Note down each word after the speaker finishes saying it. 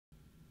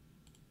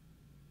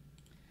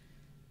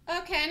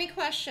Okay, any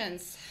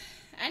questions?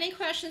 Any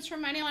questions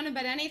from anyone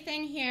about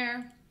anything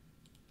here?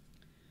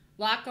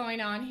 A lot going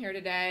on here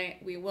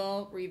today. We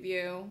will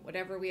review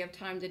whatever we have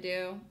time to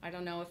do. I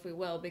don't know if we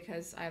will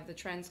because I have the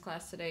trends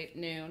class today at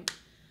noon.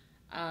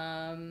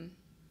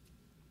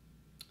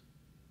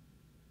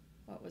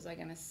 What was I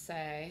going to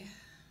say?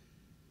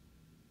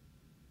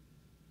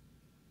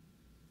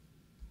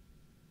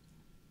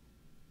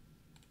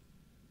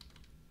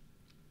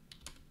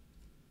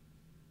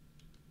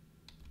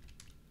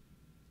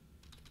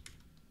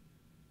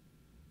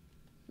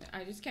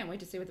 I just can't wait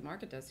to see what the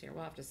market does here.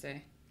 We'll have to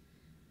see.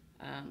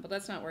 But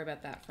let's not worry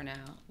about that for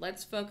now.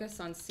 Let's focus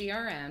on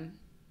CRM.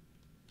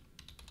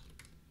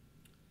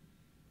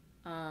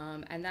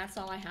 And that's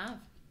all I have.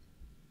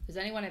 Does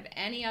anyone have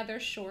any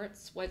other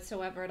shorts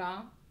whatsoever at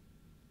all?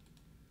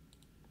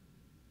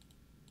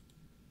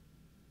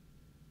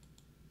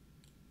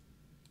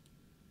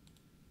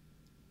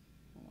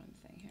 One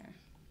thing here.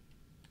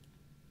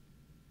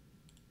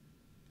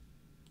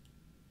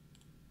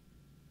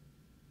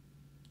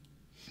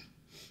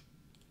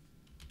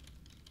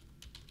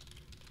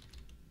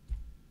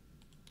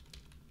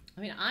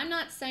 I mean, I'm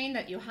not saying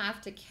that you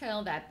have to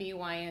kill that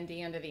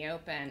BYND under the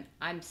open.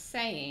 I'm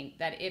saying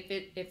that if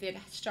it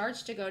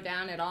starts to go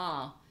down at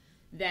all,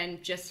 then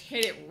just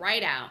hit it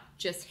right out.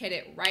 Just hit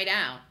it right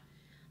out.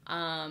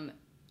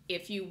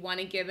 If you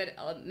want to give it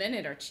a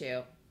minute or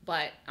two,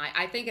 but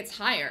I think it's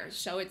higher,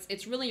 so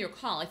it's really your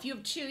call. If you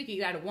have two, you can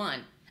get out of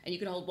one, and you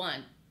can hold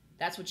one.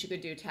 That's what you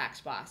could do,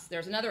 tax boss.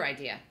 There's another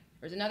idea.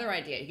 There's another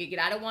idea. You could get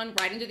out of one,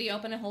 right into the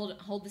open, and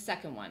hold the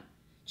second one.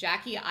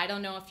 Jackie, I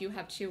don't know if you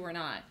have two or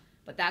not.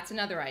 But that's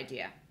another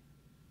idea.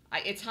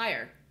 It's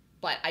higher,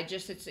 but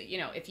it's, you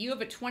know, if you have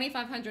a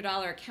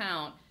 $2,500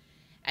 account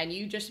and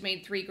you just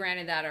made $3 grand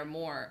in that or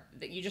more,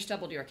 that you just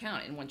doubled your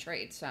account in one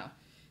trade. So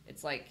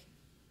it's like,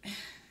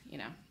 you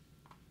know,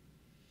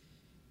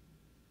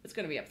 it's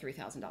going to be up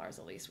 $3,000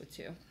 at least with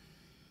two.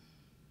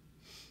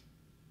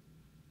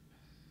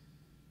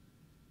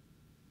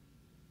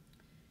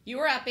 You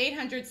were up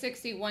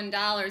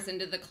 $861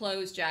 into the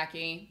close,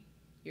 Jackie.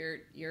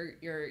 You're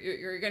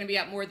going to be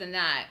up more than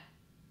that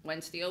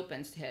once the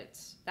opens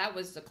hits. That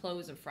was the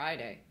close of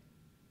Friday.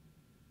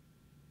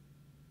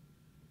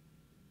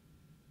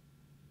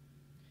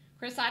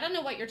 Chris, I don't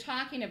know what you're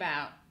talking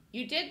about.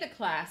 You did the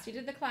class. You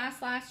did the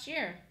class last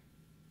year.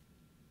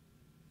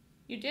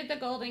 You did the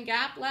Golden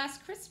Gap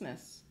last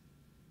Christmas.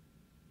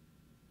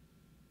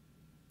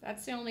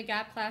 That's the only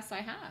gap class I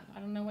have. I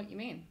don't know what you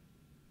mean.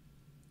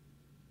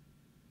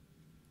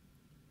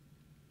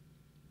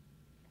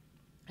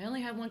 I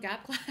only have one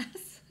gap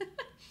class.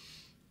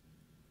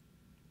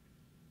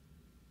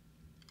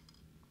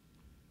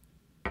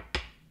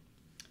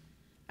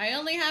 I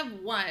only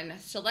have one,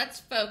 so let's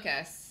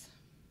focus.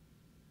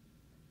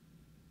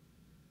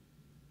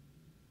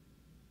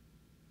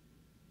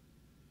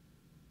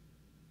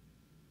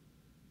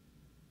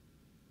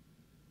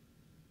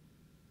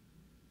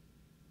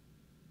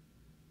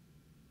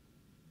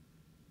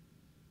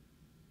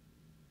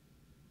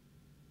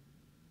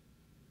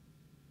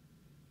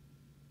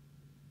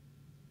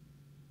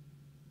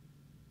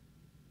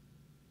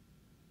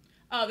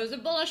 Oh, there's a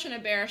bullish and a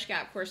bearish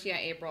gap. Of course, yeah,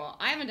 April.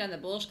 I haven't done the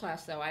bullish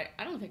class, though. I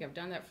don't think I've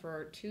done that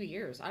for 2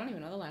 years. I don't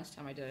even know the last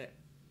time I did it.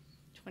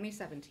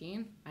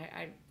 2017?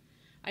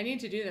 I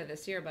need to do that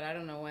this year, but I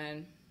don't know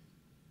when.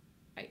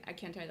 I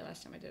can't tell you the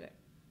last time I did it.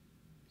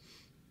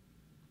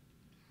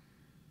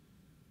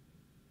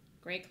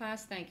 Great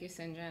class. Thank you,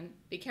 Sinjin.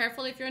 Be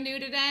careful if you're new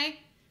today.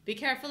 Be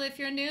careful if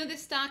you're new.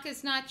 This stock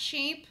is not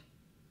cheap.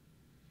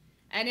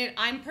 And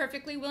I'm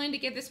perfectly willing to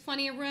give this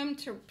plenty of room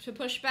to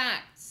push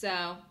back.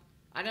 So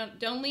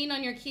don't lean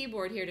on your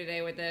keyboard here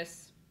today with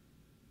this.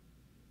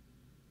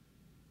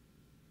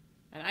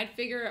 And I'd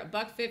figure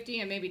 $1.50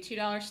 and maybe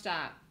 $2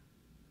 stop.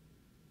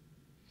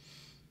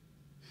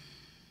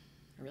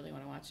 I really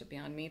want to watch it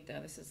Beyond Meat, though.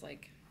 This is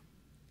like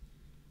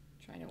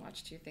trying to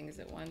watch two things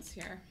at once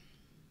here.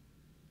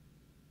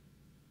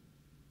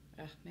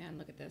 Oh, man,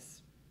 look at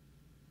this.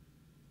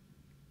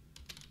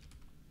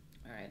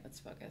 All right,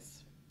 let's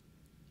focus.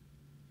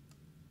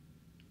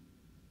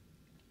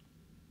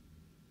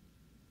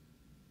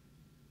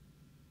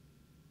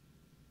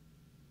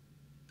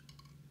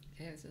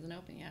 Okay, this isn't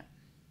open yet.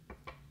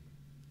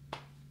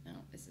 No,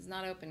 this is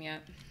not open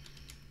yet.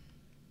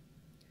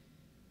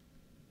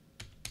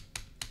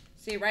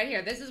 See, right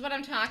here, this is what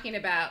I'm talking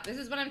about. This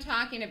is what I'm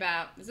talking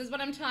about. This is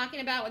what I'm talking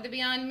about with the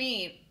Beyond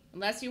Meat.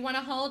 Unless you want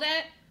to hold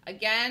it,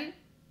 again,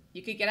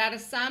 you could get out of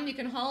some, you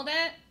can hold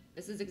it.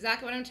 This is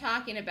exactly what I'm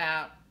talking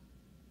about.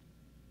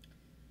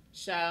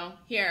 So,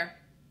 here.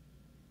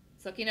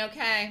 It's looking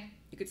okay.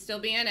 You could still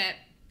be in it.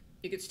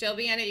 You could still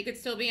be in it. You could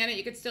still be in it.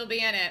 You could still be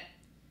in it.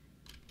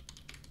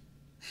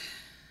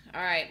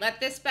 All right, let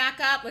this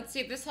back up. Let's see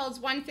if this holds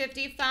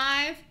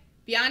 155.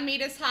 Beyond Meat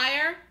is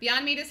higher.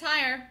 Beyond Meat is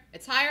higher.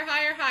 It's higher,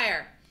 higher,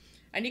 higher.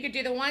 And you could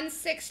do the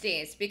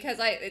 160s because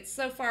it's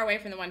so far away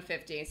from the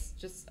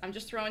 150s. I'm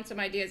just throwing some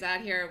ideas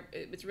out here.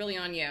 It's really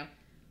on you.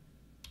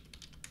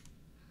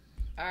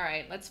 All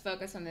right, let's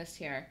focus on this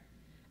here.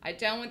 I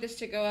don't want this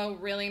to go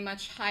really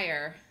much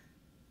higher.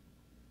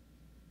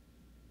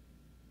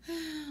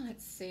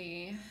 Let's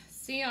see.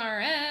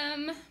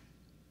 CRM.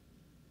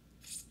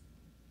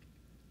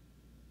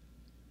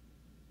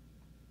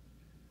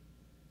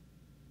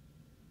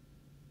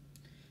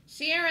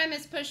 CRM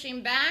is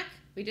pushing back.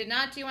 We did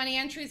not do any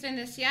entries in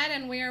this yet,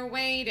 and we are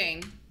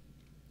waiting.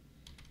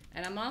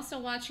 And I'm also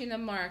watching the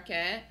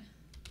market.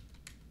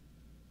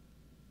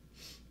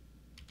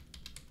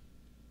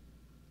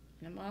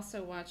 And I'm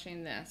also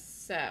watching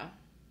this. So,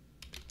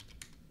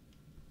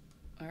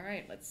 all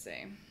right, let's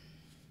see.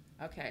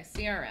 Okay,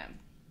 CRM.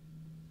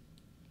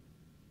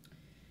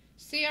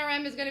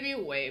 CRM is going to be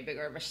way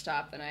bigger of a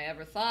stop than I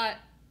ever thought.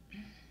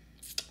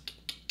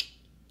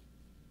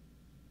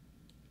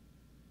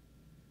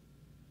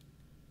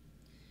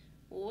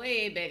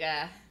 Way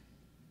bigger.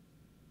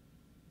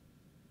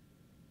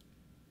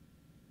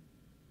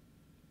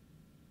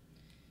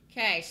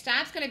 Okay,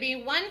 stop's going to be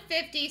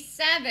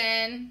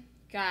 157.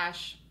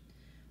 Gosh.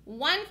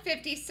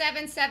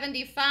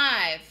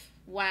 157.75.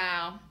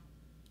 Wow.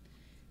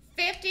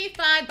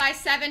 55 by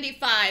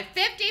 75.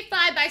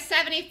 55 by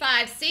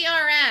 75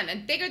 CRM.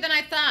 And bigger than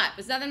I thought.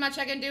 There's nothing much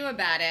I can do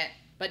about it.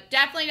 But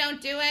definitely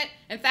don't do it.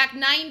 In fact,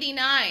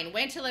 99.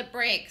 Wait till it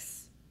breaks.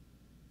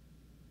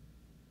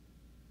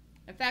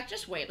 In fact,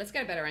 just wait. Let's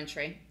get a better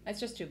entry. That's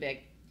just too big.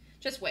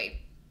 Just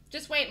wait.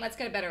 Just wait and let's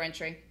get a better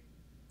entry.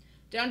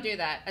 Don't do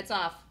that. It's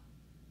off.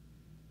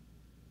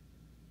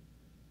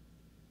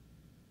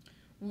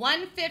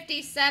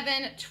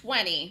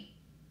 157.20.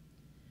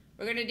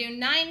 We're going to do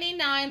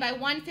 99 by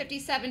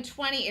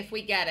 157.20 if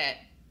we get it.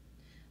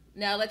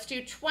 Now let's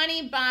do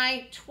 20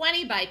 by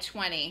 20 by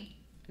 20.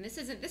 And this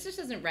just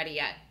isn't ready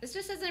yet. This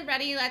just isn't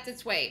ready. Let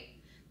its wait.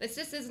 This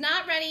just is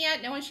not ready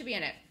yet. No one should be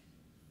in it.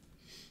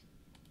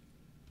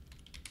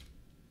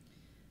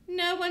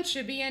 No one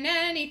should be in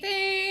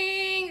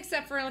anything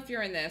except for if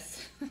you're in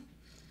this.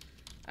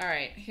 All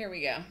right, here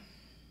we go.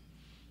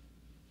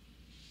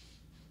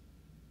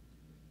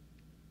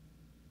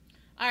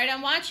 All right,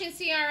 I'm watching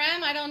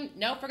CRM. I don't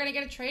know if we're going to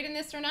get a trade in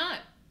this or not.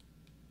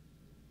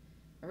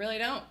 I really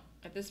don't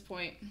at this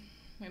point.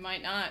 We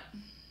might not.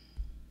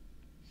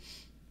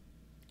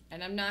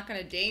 And I'm not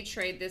going to day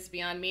trade this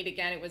beyond meat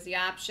again. It was the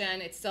option.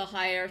 It's still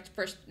higher.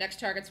 First, next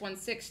target's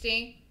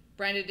 160.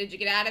 Brenda, did you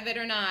get out of it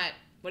or not?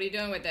 What are you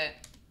doing with it?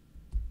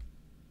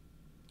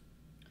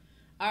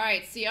 All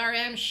right,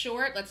 CRM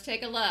short. Let's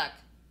take a look.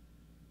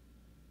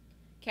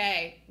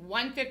 Okay,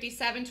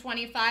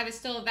 157.25 is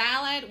still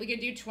valid. We could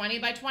do 20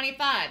 by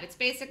 25. It's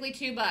basically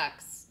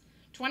 $2.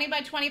 20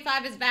 by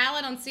 25 is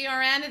valid on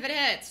CRM if it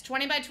hits.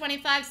 20 by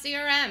 25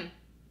 CRM.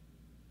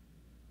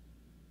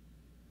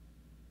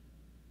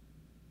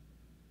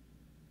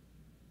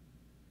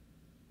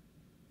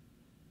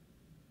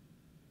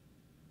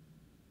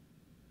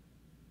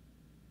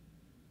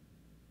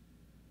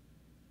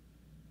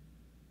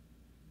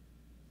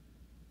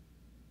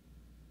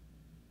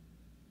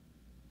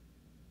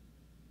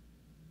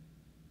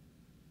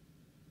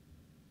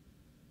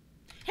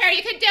 Here,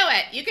 you could do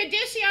it. You could do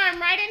CRM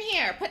right in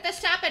here. Put the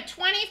stop at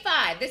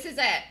 25. This is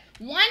it.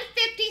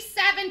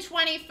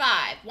 157.25.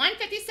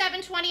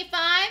 157.25.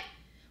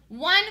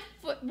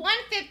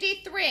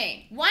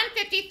 153.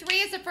 153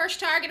 is the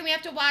first target, and we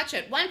have to watch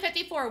it.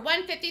 154.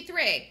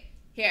 153.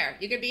 Here,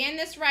 you could be in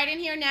this right in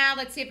here now.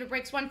 Let's see if it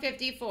breaks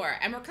 154.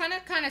 And we're kind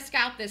of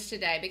scout this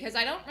today because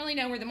I don't really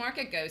know where the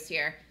market goes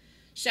here.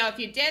 So if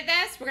you did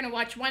this, we're going to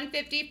watch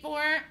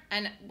 154.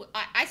 And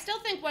I still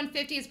think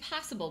 150 is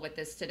possible with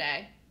this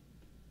today.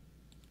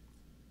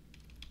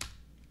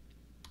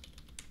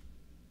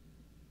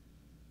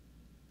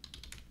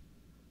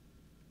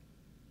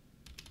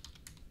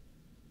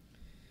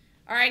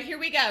 All right, here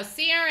we go.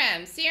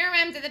 CRM.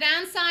 CRM to the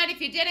downside. If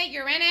you did it,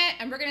 you're in it,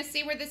 and we're going to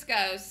see where this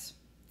goes.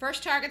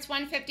 First target's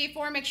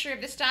 154. Make sure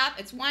of the stop.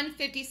 It's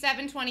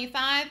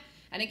 157.25.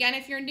 And again,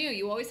 if you're new,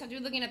 you always have to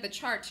be looking at the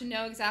chart to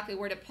know exactly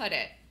where to put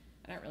it.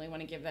 I don't really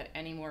want to give that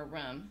any more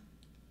room.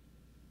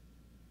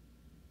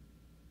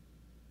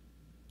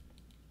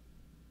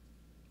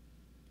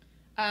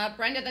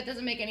 Brenda, that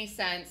doesn't make any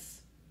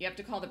sense. You have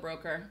to call the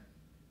broker.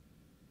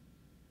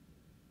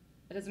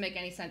 That doesn't make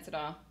any sense at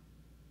all.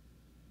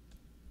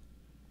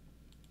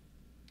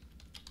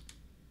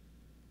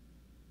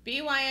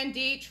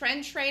 BYND,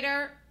 trend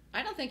trader.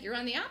 I don't think you're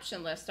on the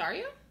option list, are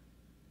you?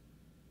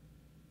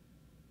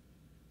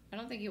 I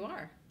don't think you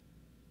are.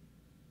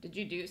 Did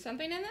you do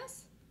something in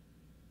this?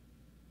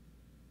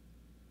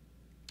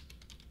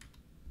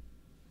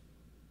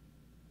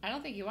 I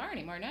don't think you are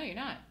anymore. No, you're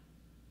not.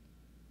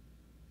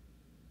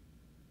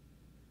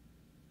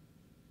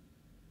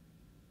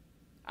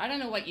 I don't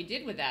know what you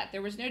did with that.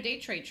 There was no day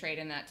trade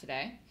in that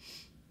today.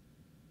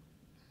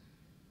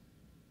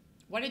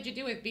 What did you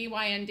do with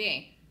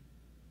BYND?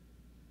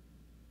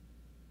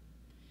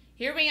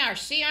 Here we are,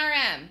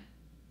 CRM.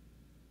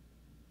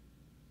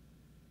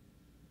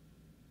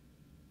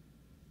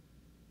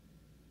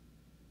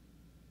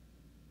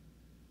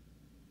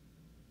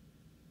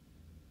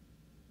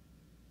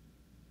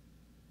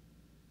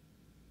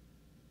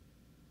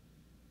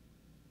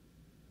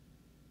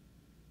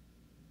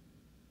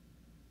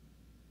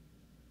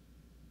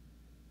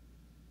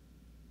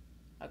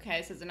 Okay,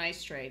 this is a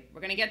nice trade.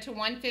 We're going to get to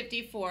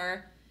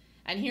 154.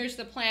 And here's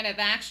the plan of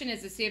action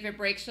is to see if it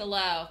breaks the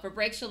low. If it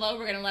breaks the low,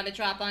 we're going to let it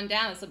drop on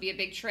down. This will be a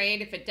big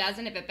trade. If it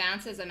doesn't, if it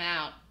bounces, I'm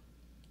out.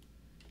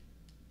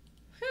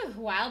 Whew,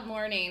 wild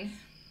morning.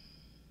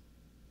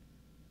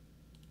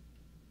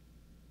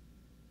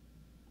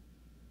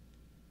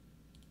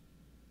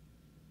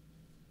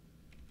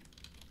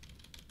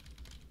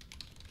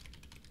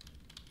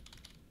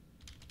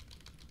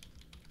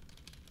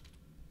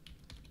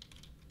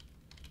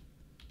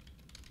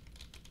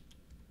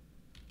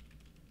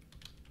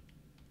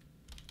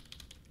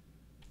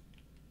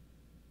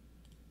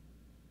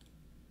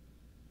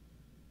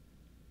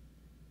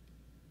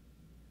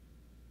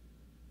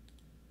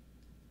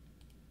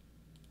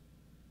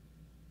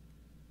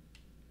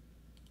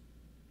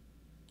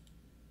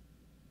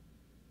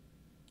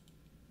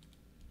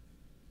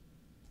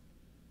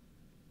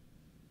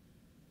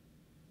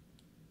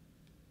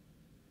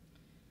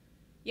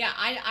 Yeah,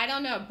 I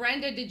don't know.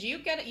 Brenda, did you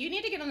get it? You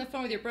need to get on the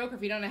phone with your broker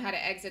if you don't know how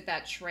to exit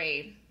that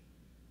trade.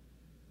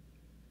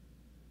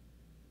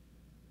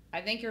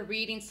 I think you're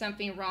reading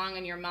something wrong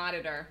in your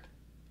monitor.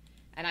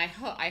 And I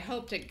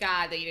hope to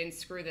God that you didn't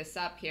screw this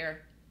up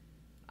here.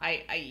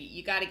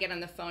 You got to get on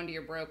the phone to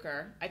your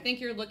broker. I think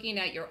you're looking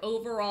at your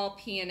overall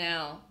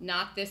P&L,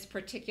 not this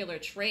particular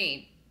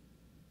trade.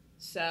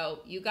 So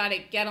you got to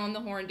get on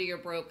the horn to your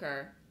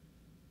broker.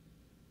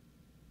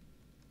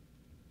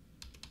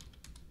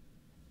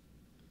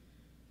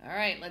 All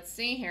right, let's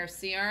see here.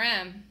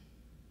 CRM.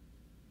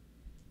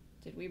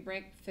 Did we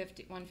break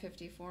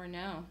 154?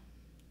 No.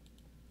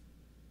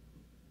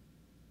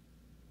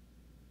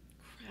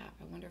 Crap,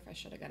 I wonder if I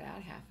should have got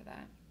out half of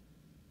that.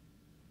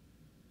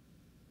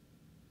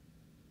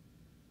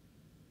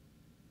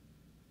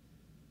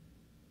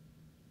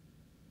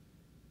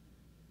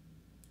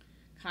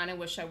 Kind of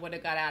wish I would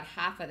have got out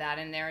half of that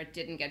in there. It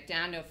didn't get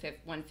down to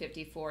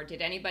 154.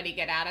 Did anybody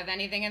get out of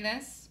anything in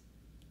this?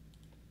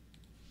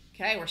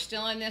 Okay, we're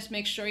still in this.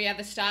 Make sure you have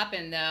the stop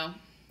in, though.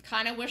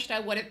 Kind of wished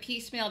I would have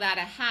piecemealed out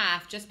a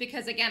half, just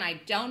because, again,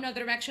 I don't know the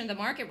direction of the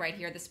market right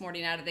here this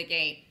morning out of the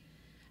gate.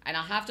 And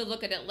I'll have to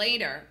look at it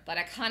later, but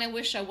I kind of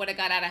wish I would have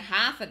got out a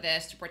half of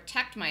this to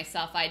protect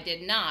myself. I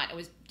did not. I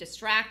was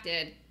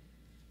distracted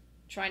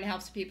trying to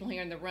help some people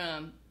here in the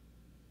room.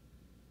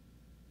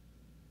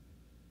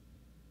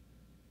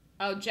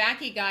 Oh,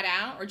 Jackie got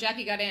out, or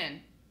Jackie got in?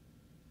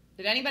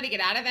 Did anybody get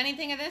out of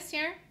anything of this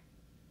here?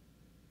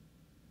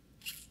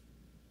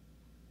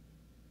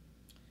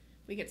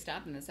 We get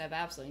stopped in this. I have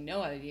absolutely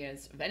no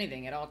ideas of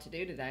anything at all to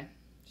do today.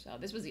 So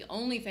this was the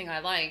only thing I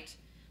liked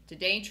to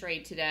day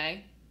trade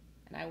today.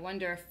 And I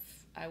wonder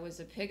if I was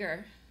a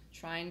pigger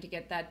trying to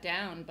get that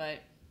down,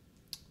 but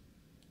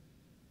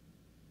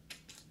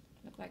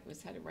it looked like it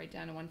was headed right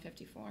down to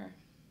 154.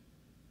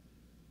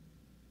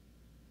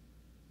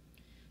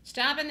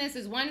 Stopping this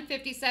is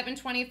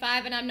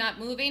 157.25 and I'm not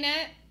moving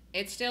it.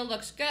 It still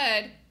looks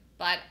good,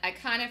 but I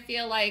kind of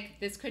feel like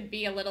this could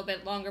be a little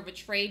bit longer of a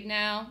trade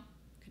now.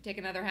 Take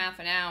another half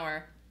an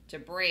hour to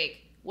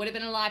break. Would have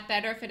been a lot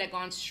better if it had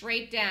gone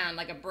straight down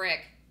like a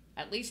brick,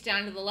 at least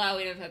down to the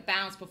low, even if it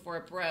bounced before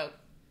it broke.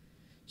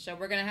 So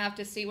we're going to have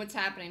to see what's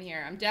happening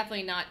here. I'm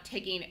definitely not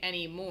taking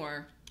any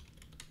more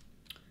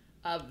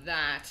of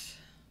that.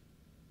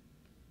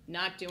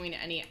 Not doing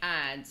any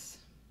ads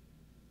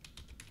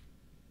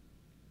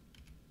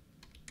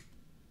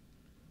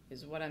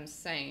is what I'm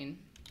saying.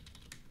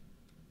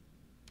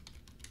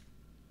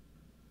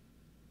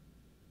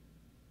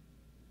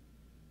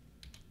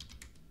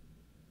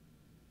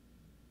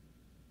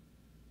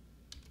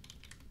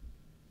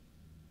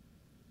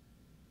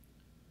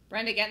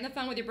 Brenda, get on the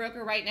phone with your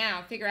broker right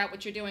now. Figure out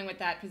what you're doing with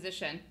that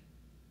position.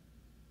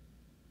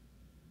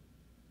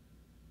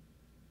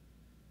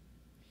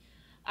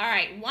 All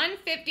right,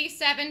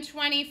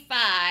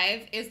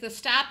 157.25 is the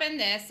stop in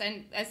this.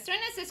 And as soon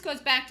as this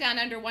goes back down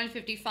under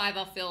 155,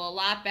 I'll feel a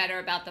lot better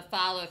about the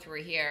follow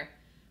through here.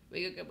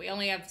 We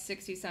only have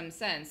 60-some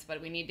cents,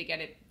 but we need to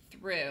get it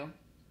through.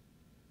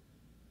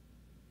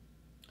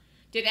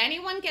 Did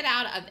anyone get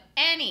out of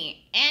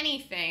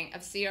anything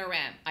of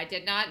CRM? I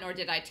did not, nor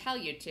did I tell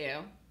you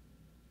to.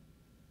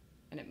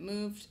 And it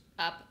moved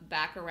up,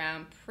 back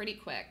around pretty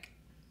quick.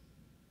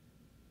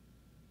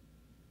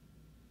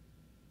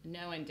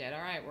 No one did. All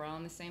right, we're all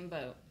in the same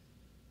boat.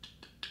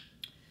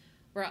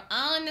 We're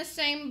all in the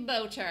same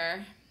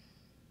boater.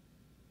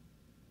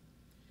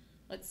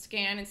 Let's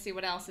scan and see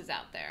what else is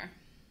out there.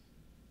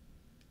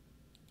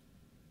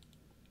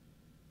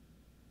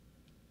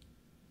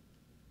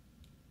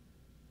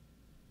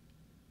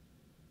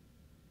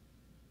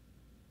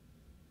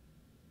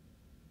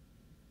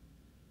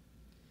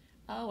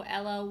 Oh,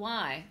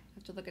 LOY.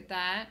 Have to look at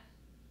that.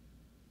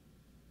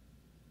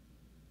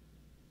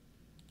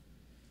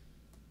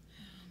 Oh,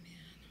 man.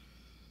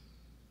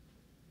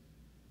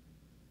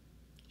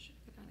 Should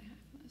have got out of half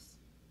of this.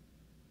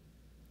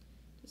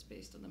 Just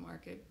based on the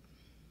market.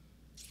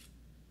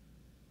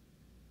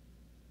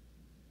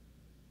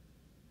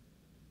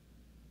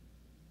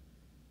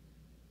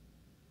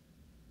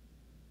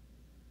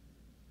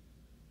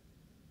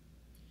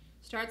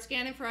 Start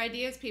scanning for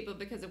ideas, people,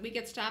 because if we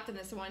get stopped in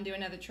this, I want to do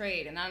another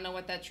trade, and I don't know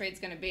what that trade's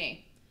going to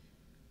be.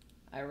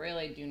 I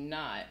really do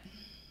not.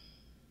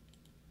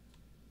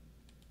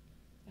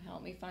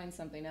 Help me find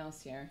something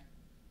else here.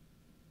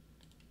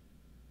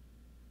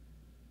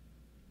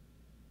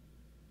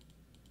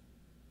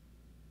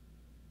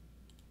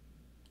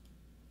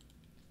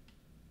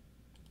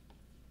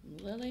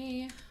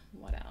 Lily,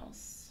 what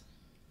else?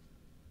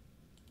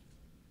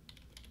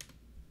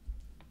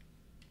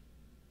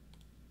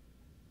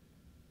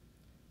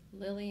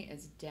 Lily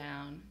is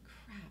down.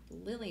 Crap,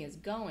 Lily is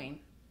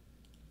going.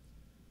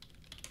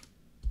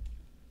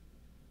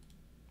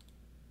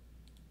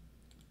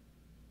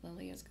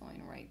 Lily is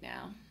going right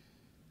now.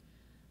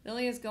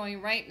 Lily is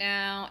going right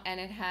now, and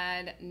it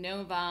had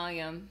no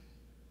volume.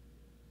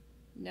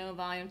 No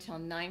volume till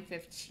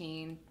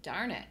 9:15.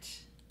 Darn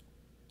it.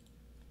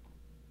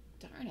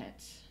 Darn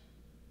it.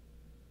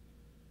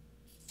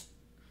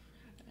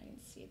 Crap, I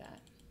didn't see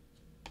that.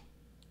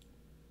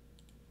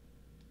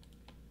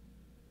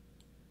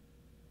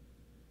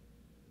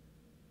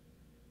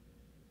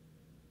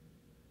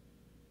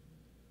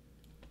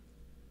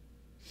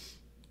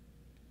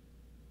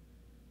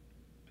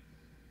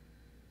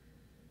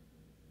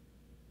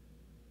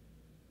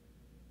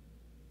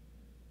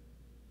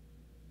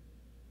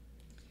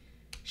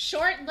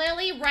 Short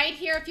Lily right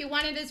here if you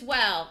want it as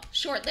well.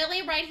 Short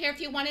Lily right here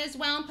if you want it as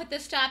well, and put the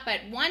stop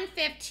at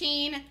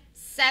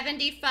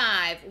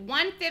 115.75.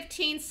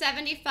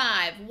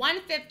 115.75.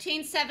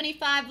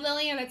 115.75,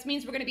 Lily, and that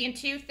means we're going to be in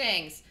two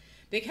things,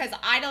 because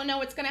I don't know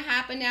what's going to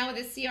happen now with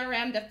the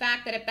CRM, the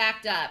fact that it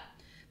backed up.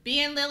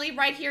 B and Lily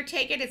right here,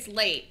 take it, it's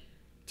late.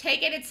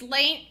 Take it, it's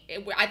late.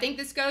 I think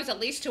this goes at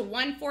least to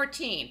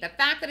 114. The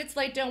fact that it's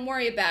late, don't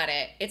worry about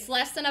it. It's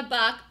less than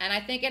 $1, and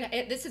I think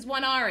this is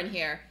 1R in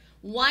here.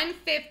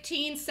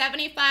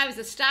 115.75 is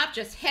a stop.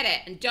 Just hit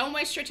it and don't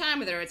waste your time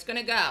with it, or it's going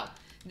to go.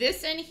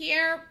 This in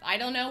here, I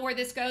don't know where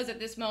this goes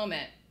at this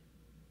moment.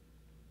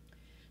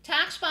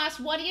 Tax Boss,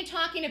 what are you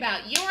talking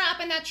about? You were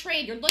up in that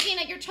trade. You're looking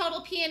at your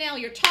total P&L.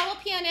 Your total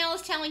P&L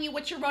is telling you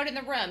what you wrote in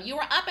the room. You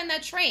were up in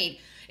that trade.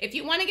 If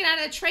you want to get out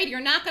of the trade,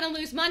 you're not going to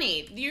lose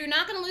money. You're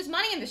not going to lose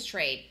money in this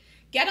trade.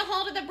 Get a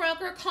hold of the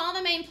broker. Call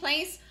the main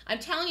place. I'm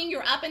telling you,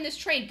 you're up in this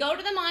trade. Go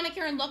to the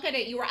monitor and look at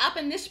it. You were up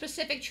in this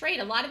specific trade.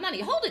 A lot of money.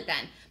 Hold it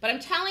then. But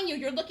I'm telling you,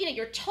 you're looking at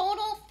your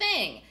total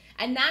thing,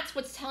 and that's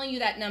what's telling you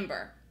that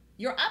number.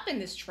 You're up in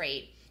this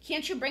trade.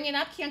 Can't you bring it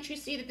up? Can't you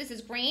see that this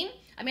is green?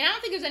 I mean, I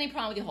don't think there's any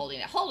problem with you holding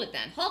it. Hold it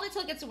then. Hold it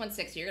till it gets to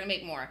 160. You're going to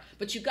make more.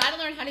 But you got to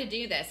learn how to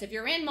do this. If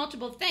you're in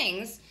multiple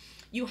things,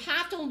 you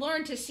have to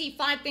learn to see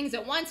 5 things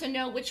at once and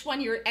know which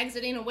one you're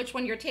exiting and which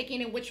one you're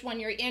taking and which one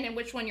you're in and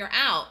which one you're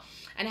out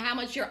and how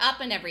much you're up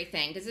and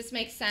everything. Does this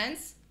make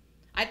sense?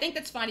 I think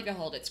that's fine if you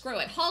hold it. Screw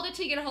it. Hold it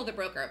till you get a hold of the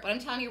broker. But I'm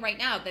telling you right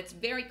now, that's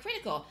very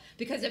critical,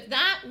 because if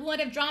that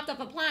would have dropped off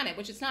a planet,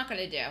 which it's not going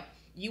to do,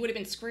 you would have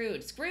been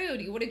screwed.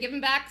 Screwed. You would have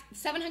given back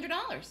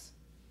 $700.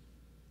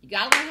 You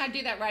got to learn how to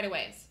do that right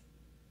away.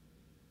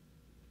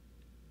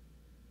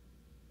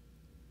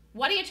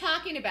 What are you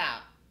talking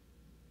about?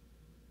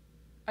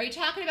 Are you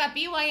talking about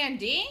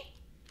BYND?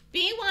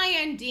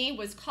 BYND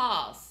was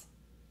calls.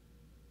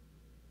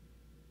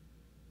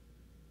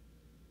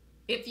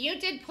 If you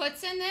did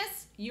puts in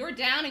this, you're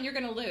down and you're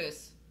going to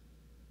lose.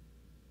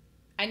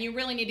 And you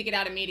really need to get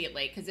out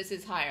immediately, because this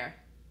is higher.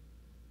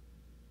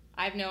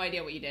 I have no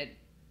idea what you did.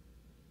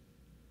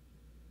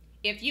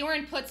 If you are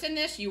in puts in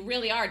this, you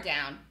really are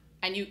down,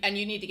 and you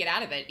need to get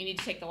out of it. You need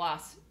to take the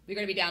loss. You're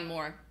going to be down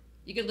more.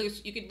 You could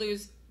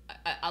lose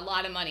a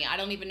lot of money. I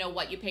don't even know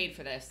what you paid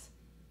for this.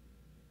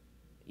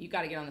 You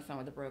got to get on the phone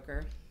with the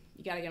broker.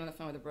 You got to get on the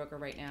phone with the broker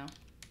right now.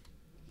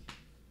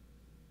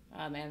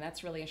 Oh man,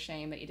 that's really a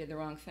shame that you did the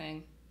wrong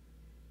thing.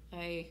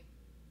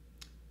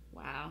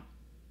 Wow.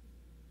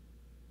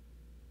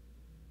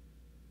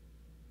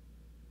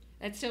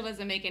 That still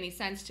doesn't make any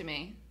sense to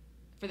me.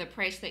 For the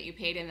price that you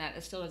paid in that,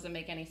 it still doesn't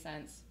make any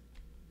sense.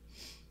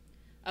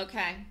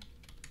 Okay.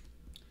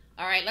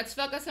 All right, let's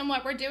focus on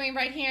what we're doing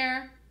right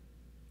here.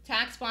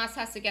 Tax Boss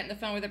has to get in the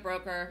phone with a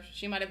broker.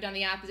 She might have done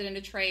the opposite in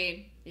a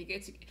trade.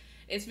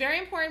 It's very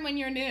important when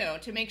you're new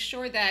to make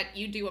sure that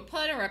you do a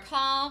put or a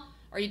call,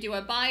 or you do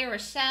a buy or a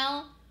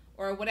sell,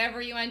 or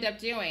whatever you end up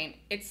doing.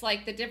 It's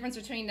like the difference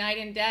between night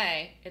and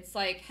day. It's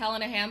like hell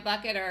in a ham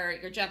bucket, or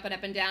you're jumping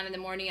up and down in the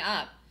morning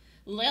up.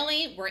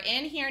 Lily, we're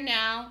in here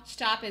now.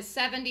 Stop is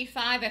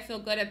 75. I feel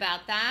good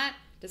about that.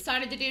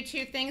 Decided to do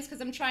 2 things because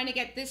I'm trying to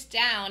get this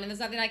down, and there's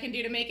nothing I can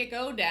do to make it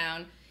go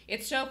down.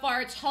 So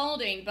far it's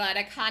holding, but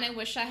I kind of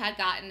wish I had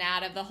gotten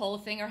out of the whole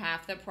thing or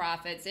half the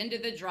profits into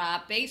the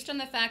drop based on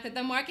the fact that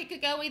the market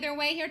could go either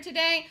way here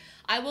today.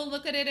 I will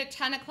look at it at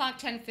 10 o'clock,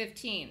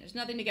 10:15. There's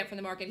nothing to get from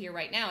the market here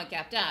right now. It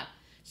gapped up.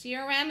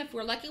 CRM, if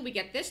we're lucky, we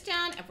get this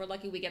down. If we're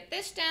lucky, we get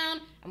this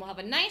down, and we'll have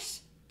a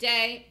nice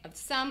day of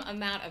some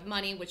amount of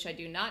money, which I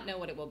do not know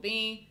what it will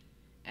be,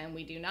 and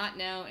we do not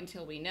know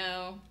until we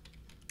know.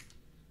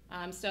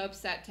 I'm so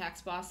upset,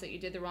 Tax Boss, that you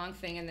did the wrong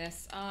thing in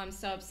this. Oh, I'm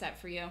so upset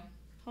for you.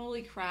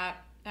 Holy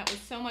crap. That was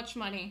so much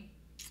money.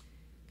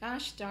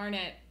 Gosh darn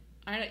it.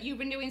 You've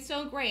been doing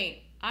so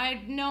great. I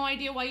had no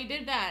idea why you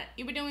did that.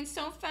 You were doing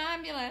so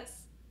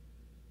fabulous.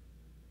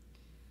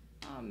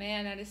 Oh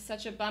man, that is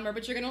such a bummer,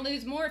 but you're gonna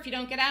lose more if you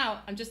don't get out.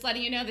 I'm just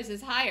letting you know this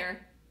is higher.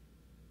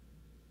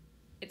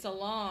 It's a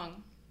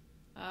long.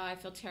 Oh, I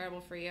feel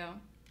terrible for you.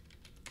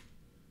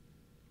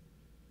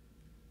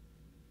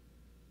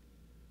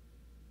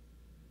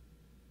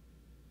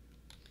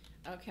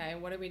 Okay,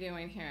 what are we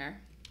doing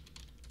here?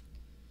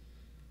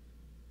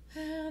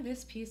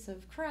 This piece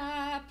of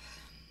crap.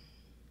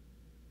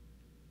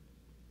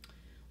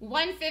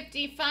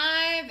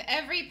 155.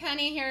 Every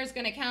penny here is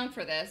going to count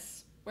for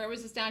this. Where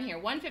was this down here?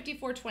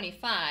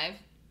 154.25.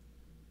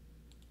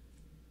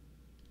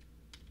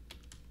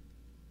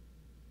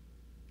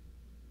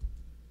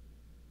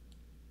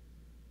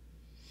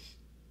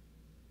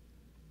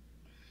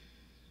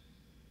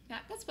 Yeah,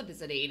 let's put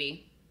this at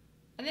 80.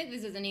 I think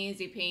this is an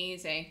easy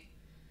peasy.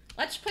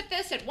 Let's put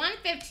this at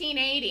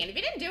 115.80. And if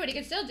you didn't do it, you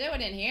can still do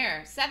it in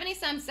here.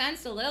 70-some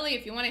cents to Lily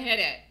if you want to hit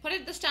it. Put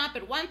it at the stop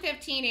at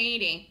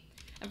 115.80.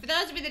 And for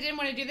those of you that didn't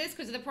want to do this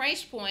because of the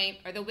price point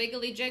or the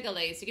wiggly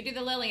jigglies, you can do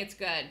the Lily, it's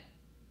good.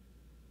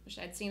 Wish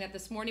I'd seen that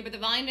this morning, but the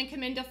volume didn't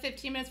come in until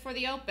 15 minutes before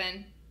the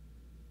open.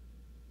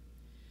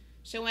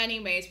 So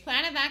anyways,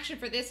 plan of action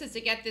for this is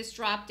to get this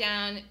drop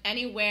down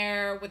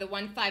anywhere with a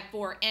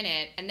 154 in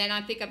it. And then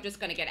I think I'm just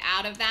going to get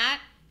out of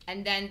that.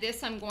 And then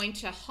this I'm going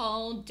to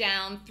hold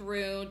down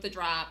through the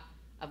drop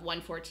of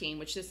 114,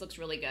 which this looks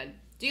really good.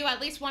 Do at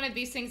least one of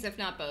these things, if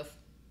not both.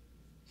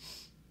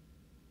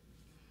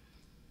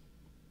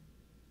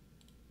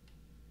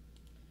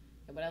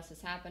 Okay, what else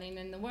is happening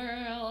in the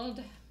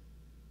world?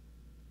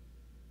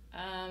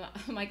 Oh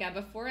my God,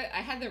 before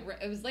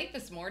it was late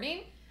this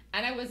morning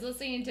and I was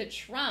listening to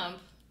Trump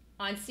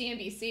on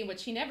CNBC,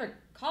 which he never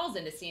calls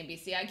into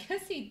CNBC.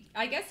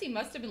 I guess he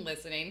must have been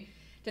listening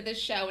to this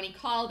show and he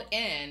called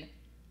in.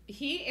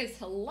 He is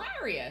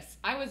hilarious.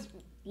 I was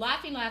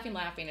laughing at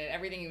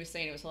everything he was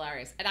saying. It was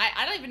hilarious. And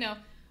I don't even know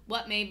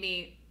what made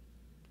me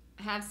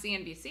have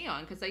CNBC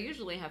on because I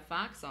usually have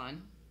Fox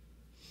on.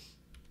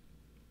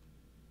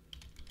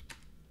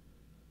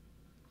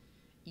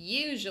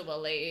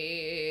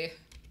 Usually.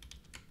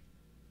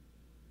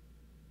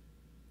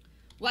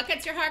 What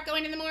gets your heart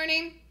going in the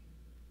morning?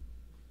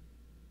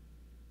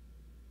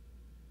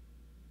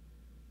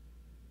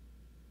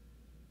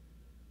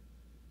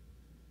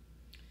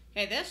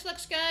 Okay, this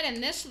looks good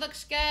and this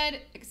looks good,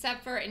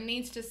 except for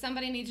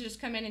somebody needs to just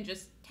come in and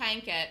just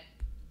tank it.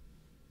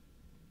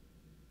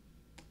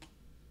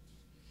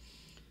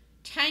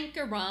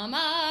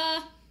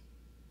 Tankorama.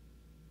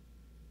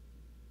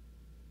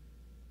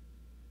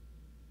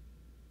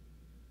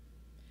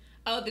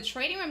 Oh, the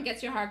trading room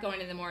gets your heart going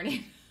in the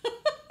morning.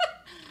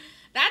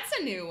 That's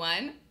a new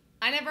one.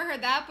 I never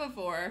heard that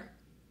before.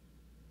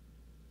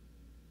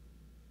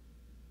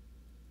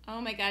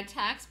 Oh my God,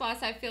 Tax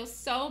Boss, I feel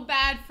so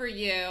bad for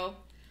you.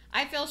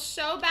 I feel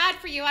so bad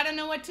for you. I don't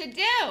know what to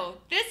do.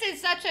 This is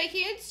such a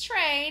huge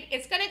trade.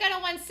 It's going to go to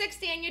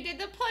 160 and you did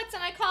the puts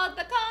and I called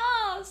the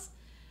calls.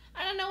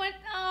 I don't know what,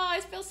 oh, I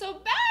feel so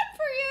bad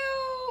for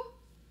you.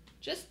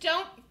 Just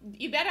don't,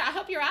 I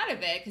hope you're out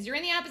of it because you're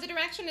in the opposite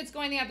direction. It's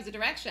going the opposite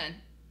direction.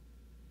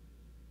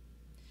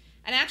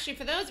 And actually,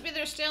 for those of you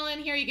that are still in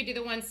here, you could do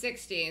the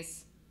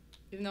 160s.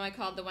 Even though I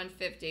called the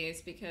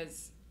 150s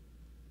because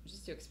it's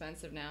just too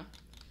expensive now.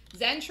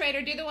 Zen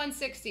Trader, do the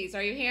 160s.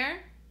 Are you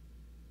here?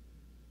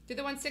 Do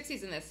the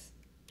 160s in this.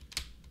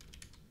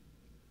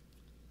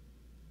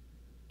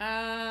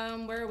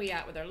 Where are we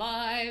at with our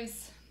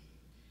lives?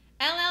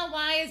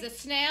 LLY is a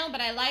snail, but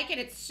I like it.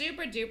 It's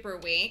super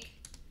duper weak.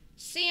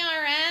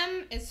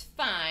 CRM is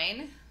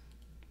fine.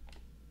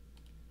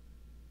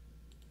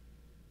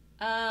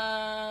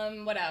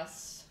 What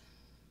else?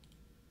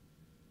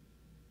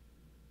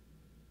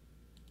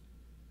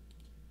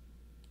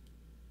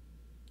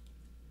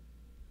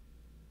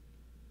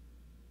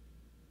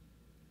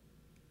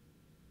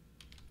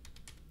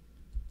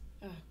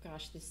 Oh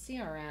gosh, the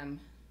CRM.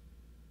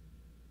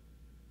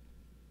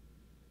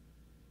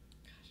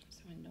 Gosh, I'm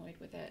so annoyed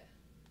with it.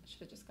 I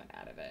should have just got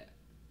out of it.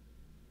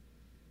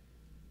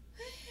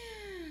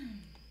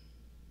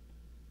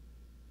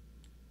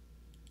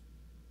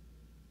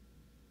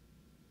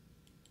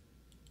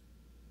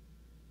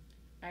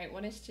 All right,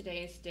 what is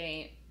today's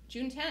date?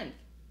 June 10th.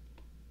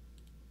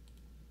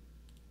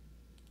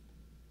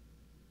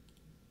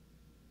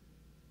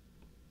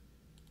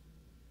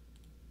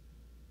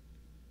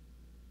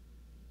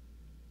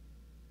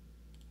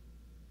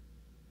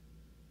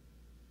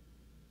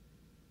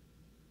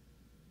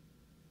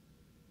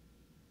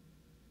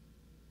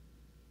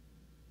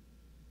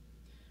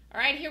 All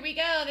right, here we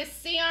go. This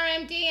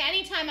CRMD,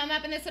 anytime I'm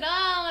up in this at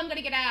all, I'm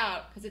gonna get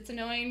out because it's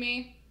annoying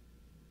me.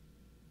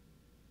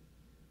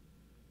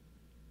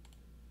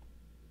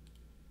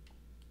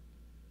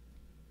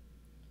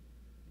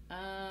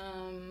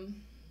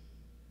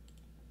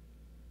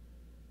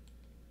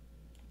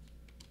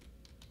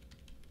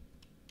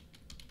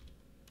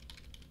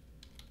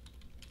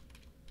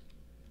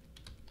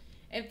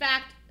 In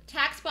fact,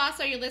 Tax Boss,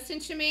 are you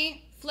listening to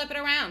me? Flip it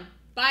around.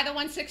 Buy the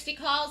 160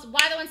 calls.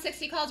 Buy the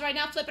 160 calls right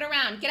now. Flip it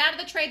around. Get out of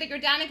the trade that you're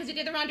down in because you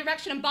did the wrong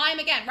direction and buy them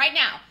again right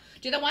now.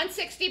 Do the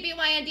 160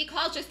 BYND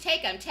calls. Just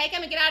take them. Take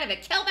them and get out of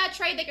it. Kill that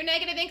trade that you're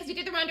negative in because you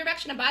did the wrong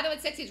direction and buy the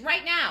 160s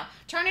right now.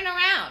 Turn it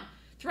around.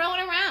 Throw it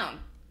around.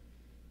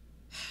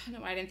 I don't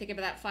know why I didn't think of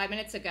that 5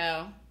 minutes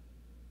ago.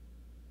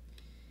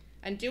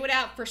 And do it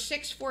out for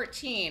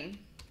 614.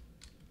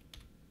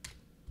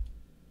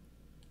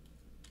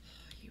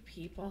 You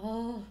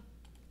people.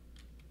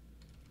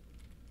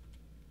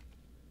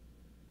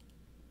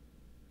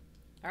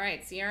 All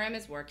right, CRM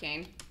is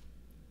working.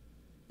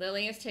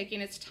 Lily is taking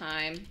its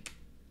time.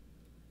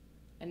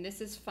 And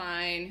this is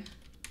fine.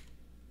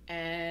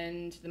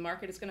 And the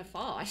market is going to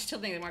fall. I still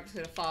think the market's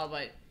going to fall,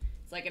 but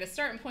it's like at a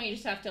certain point you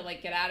just have to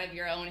like get out of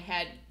your own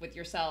head with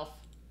yourself.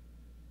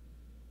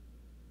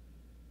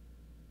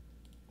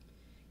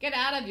 Get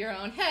out of your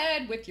own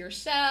head with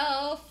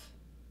yourself.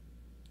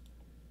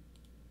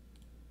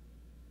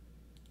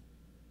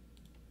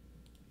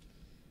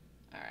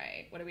 All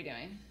right, what are we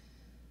doing?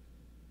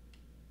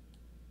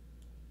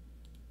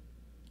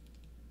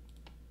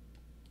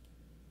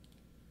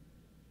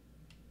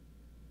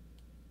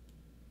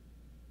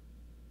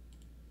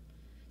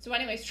 So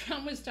anyways,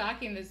 Trump was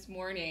talking this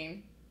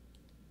morning,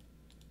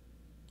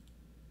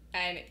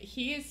 and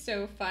he is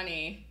so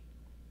funny.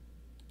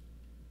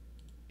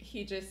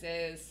 He just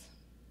is.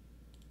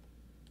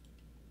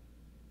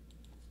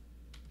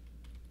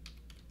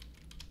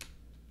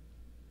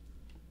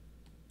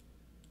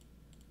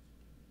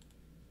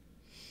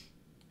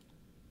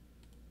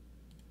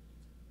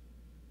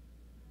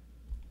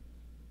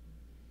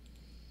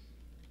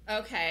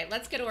 Okay,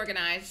 let's get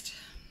organized.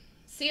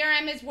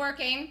 CRM is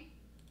working.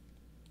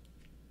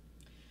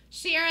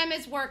 CRM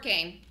is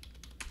working.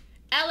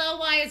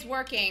 LOY is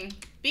working.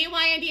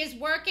 BYND is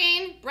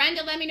working.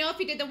 Brenda, let me know if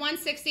you did the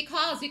 160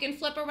 calls. You can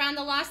flip around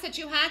the loss that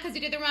you had because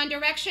you did the wrong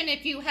direction.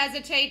 If you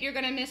hesitate, you're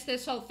going to miss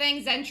this whole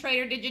thing. Zen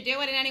Trader, did you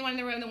do it? And anyone in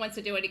the room that wants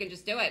to do it, you can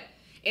just do it.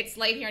 It's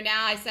late here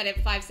now. I said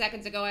it 5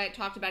 seconds ago. I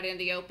talked about it in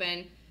the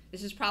open.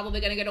 This is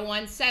probably going to go to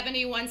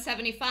 170,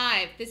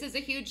 175. This is a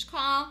huge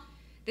call.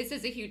 This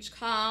is a huge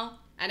call.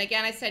 And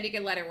again, I said you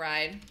could let it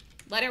ride.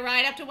 Let it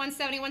ride up to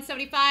 170,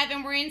 175,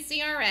 and we're in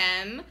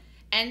CRM.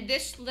 And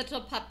this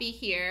little puppy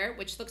here,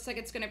 which looks like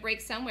it's going to break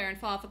somewhere and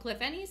fall off a cliff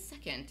any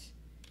second.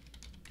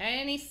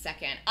 Any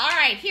second. All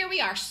right, here we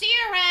are.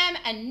 CRM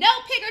and no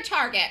pigger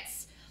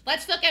targets.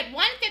 Let's look at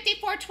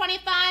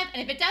 154.25.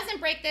 And if it doesn't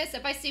break this,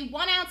 if I see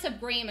 1 ounce of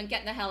green, I'm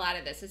getting the hell out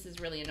of this. This is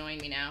really annoying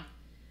me now.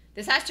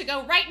 This has to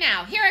go right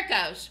now. Here it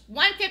goes.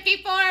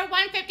 154,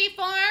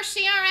 154,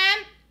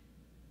 CRM.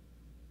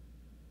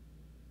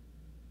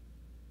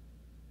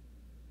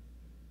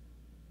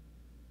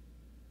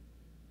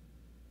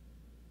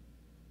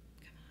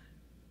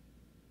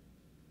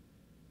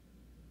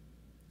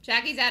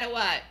 Jackie's out of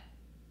what?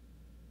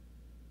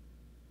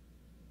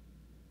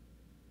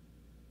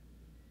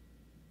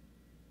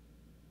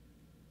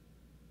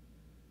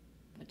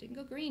 It didn't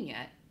go green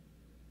yet.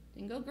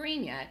 Didn't go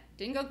green yet.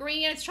 Didn't go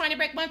green yet. It's trying to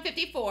break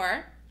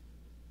 154.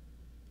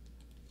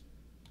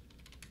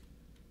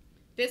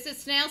 This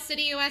is Snail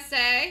City,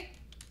 USA.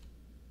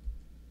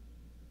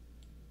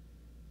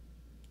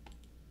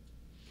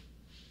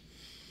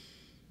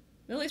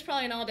 Lily's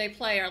probably an all-day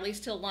play, or at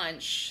least till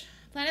lunch.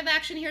 Plan of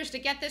action here is to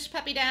get this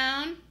puppy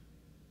down.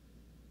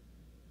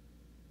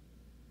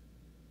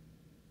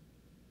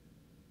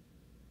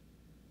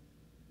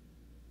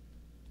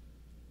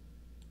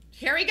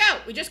 Here we go.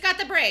 We just got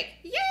the break.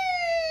 Yay!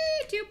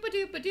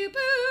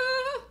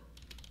 Doopa-doopa-doopa.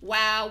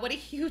 Wow, what a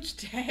huge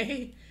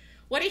day.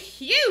 What a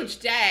huge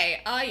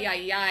day. Ay,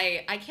 ay,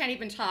 ay. I can't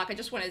even talk. I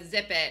just want to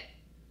zip it.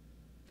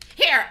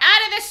 Here,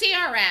 out of the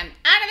CRM.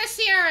 Out of the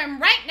CRM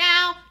right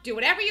now. Do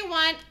whatever you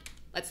want.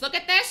 Let's look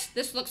at this.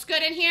 This looks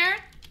good in here.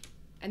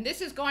 And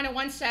this is going to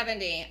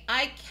 170.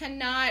 I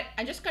cannot,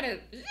 I'm just going to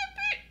zip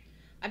it.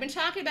 I've been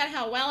talking about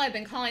how well I've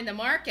been calling the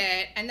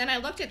market. And then I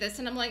looked at this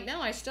and I'm like,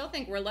 no, I still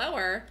think we're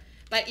lower.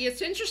 But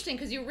it's interesting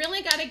because you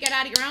really got to get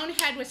out of your own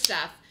head with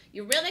stuff.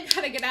 You really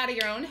got to get out of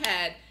your own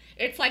head.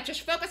 It's like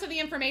just focus on the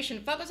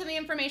information. Focus on the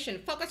information.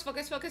 Focus,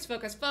 focus, focus,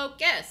 focus,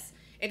 focus.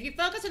 If you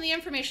focus on the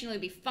information, you'll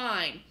be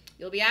fine.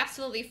 You'll be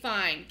absolutely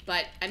fine.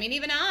 But, I mean,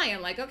 even I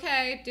am like,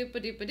 okay,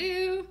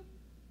 doopa-doopa-doo.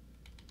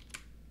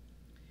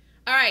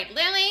 All right,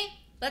 Lily.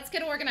 Let's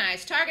get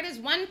organized. Target is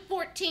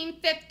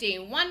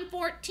 114.50,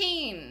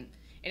 114.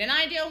 In an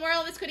ideal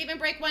world, this could even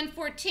break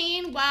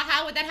 114. Wow,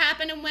 how would that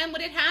happen and when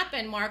would it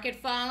happen? Market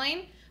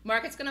falling.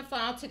 Market's going to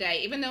fall today,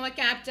 even though it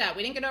gapped up.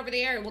 We didn't get over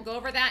the area. We'll go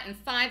over that in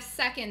 5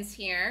 seconds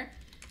here.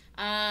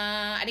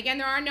 And again,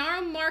 there are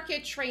no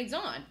market trades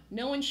on.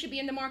 No one should be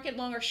in the market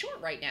long or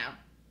short right now,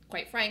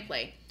 quite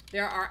frankly.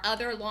 There are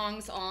other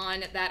longs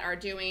on that are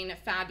doing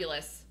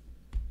fabulous.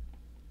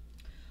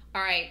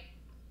 All right.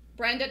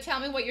 Brenda, tell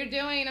me what you're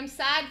doing. I'm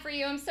sad for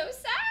you. I'm so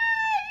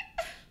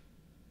sad.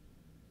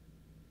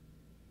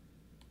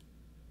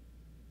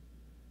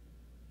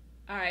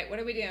 All right, what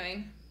are we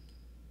doing?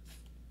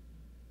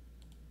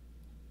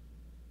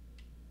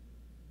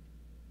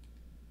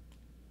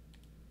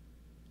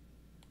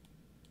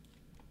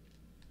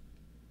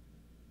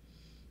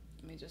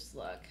 just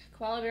look.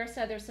 Koala Bear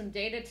said there's some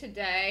data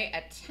today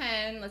at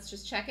 10. Let's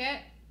just check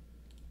it.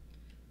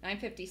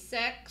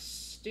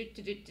 9:56.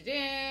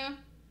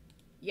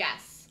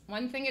 Yes,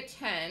 one thing at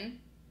 10.